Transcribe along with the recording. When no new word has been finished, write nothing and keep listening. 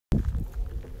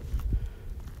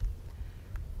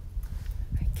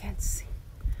can't see.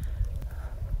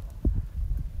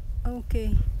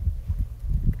 Okay,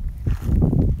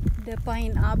 the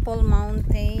Pineapple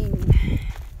Mountain.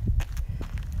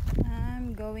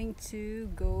 I'm going to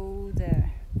go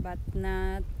there, but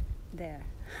not there.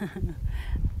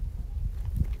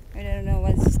 I don't know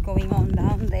what's going on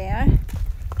down there.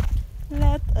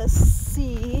 Let us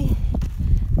see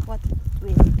what it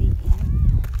will be.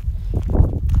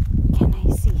 Can I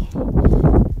see?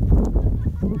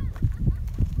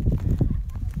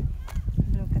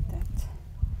 Look at that.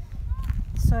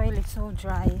 Soil is so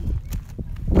dry.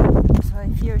 So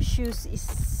if your shoes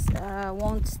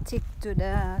won't stick to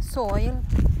the soil,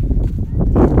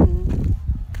 then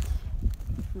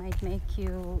it might make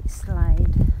you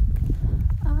slide.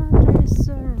 There's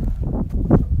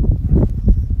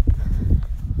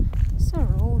a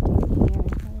road in here.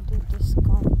 Where did this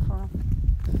come from?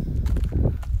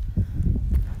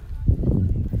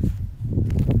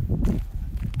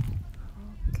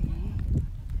 Okay,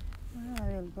 well, I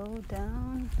will go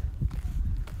down.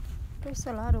 There's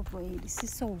a lot of way. This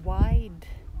is a wide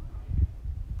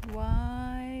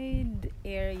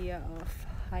area of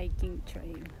hiking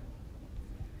trail.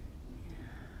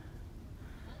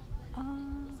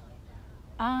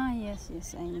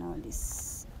 Yes, I know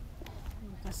this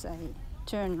because I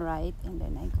turn right and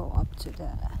then I go up to the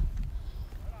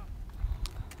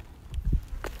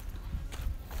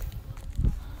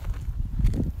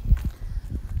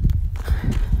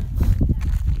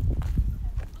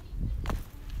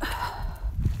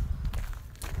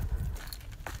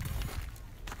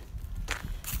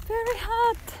very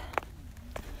hot.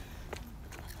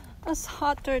 It's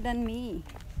hotter than me.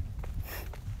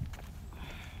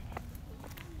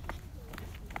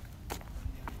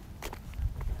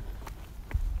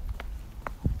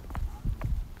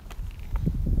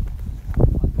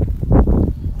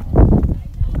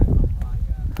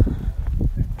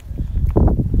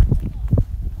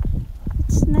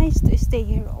 It's nice to stay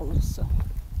here also.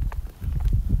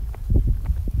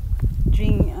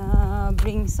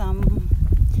 Bring some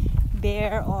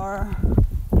beer or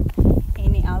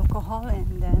any alcohol,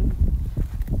 and then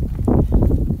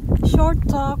short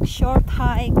talk, short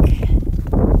hike,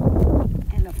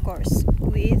 and of course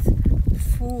with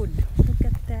food. Look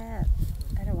at that.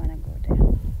 I don't want to go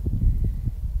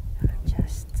there. I'll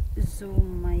just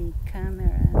zoom my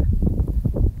camera.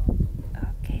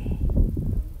 Okay.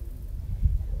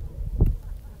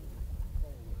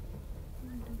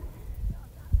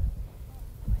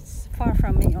 It's far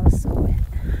from me also.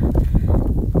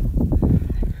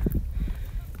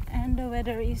 And the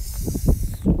weather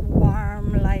is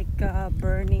warm, like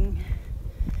burning,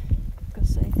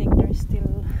 because I think they're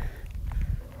still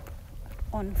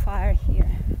on fire here.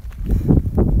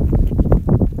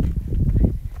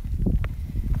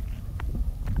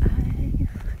 I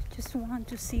just want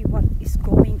to see what is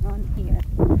going on here.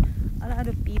 A lot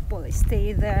of people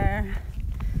stay there,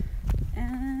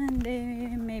 and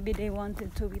maybe they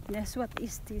wanted to witness what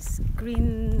is this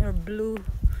green or blue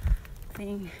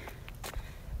thing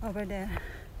over there.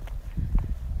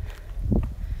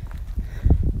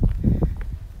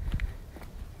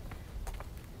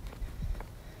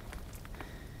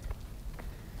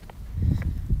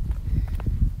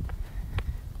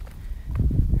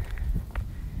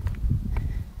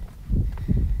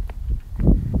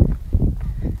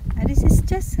 And this is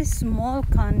just a small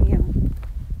canyon,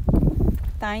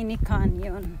 tiny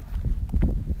canyon.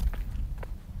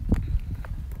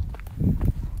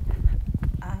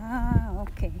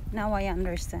 Okay, now I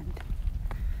understand.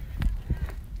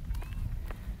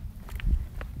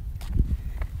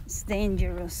 It's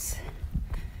dangerous.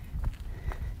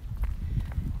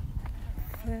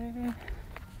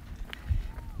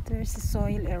 There's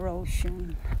soil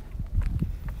erosion.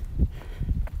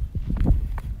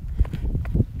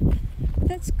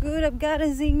 That's good. I've got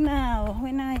a zing now.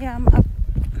 When I am up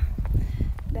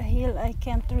the hill, I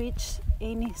can't reach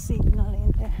any signal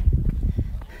in there.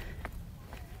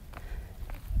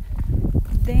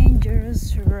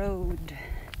 Dangerous road.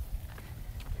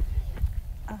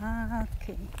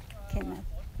 Okay, can't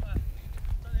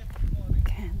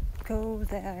go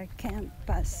there, can't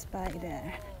pass by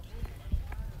there.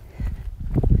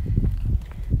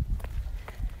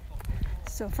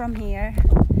 So from here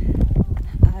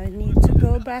I need to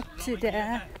go back to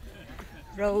the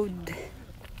road.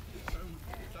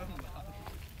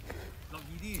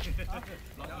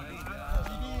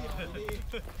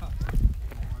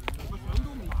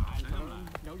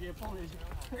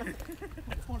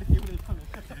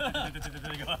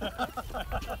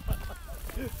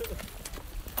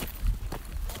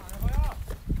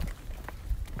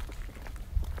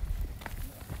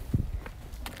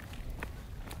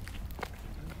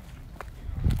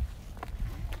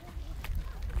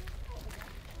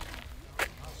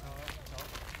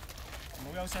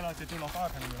 食啦，直接落翻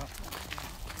去平原啦。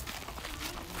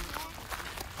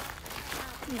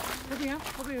嗰邊啊，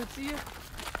嗰邊要知啊。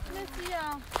咩知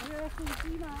啊？你要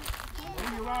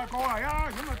啦，過嚟啊！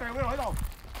咁咪掉佢落喺度。